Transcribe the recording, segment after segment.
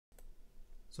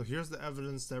So here's the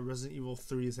evidence that Resident Evil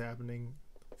 3 is happening.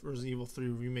 Resident Evil 3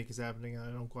 remake is happening, and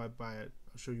I don't quite buy it.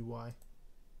 I'll show you why.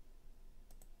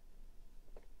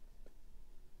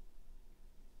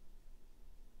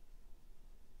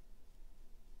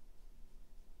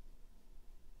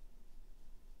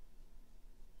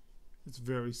 It's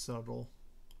very subtle.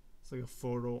 It's like a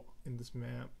photo in this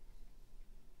map.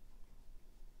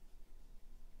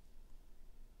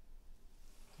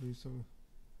 Do some.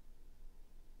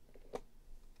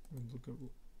 Look at.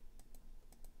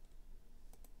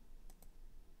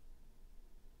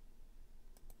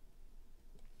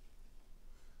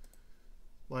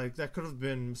 Like, that could have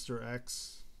been Mr.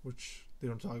 X, which they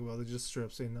don't talk about. They just straight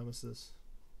up say Nemesis.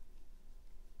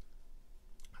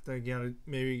 Then again,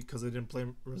 maybe because I didn't play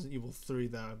Resident Evil 3,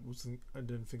 that I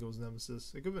didn't think it was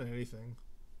Nemesis. It could have been anything.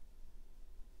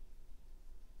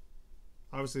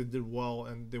 Obviously, it did well,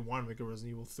 and they want to make a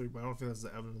Resident Evil 3, but I don't think that's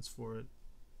the evidence for it.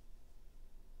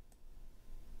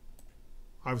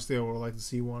 Obviously, I would like to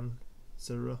see one,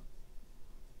 etc.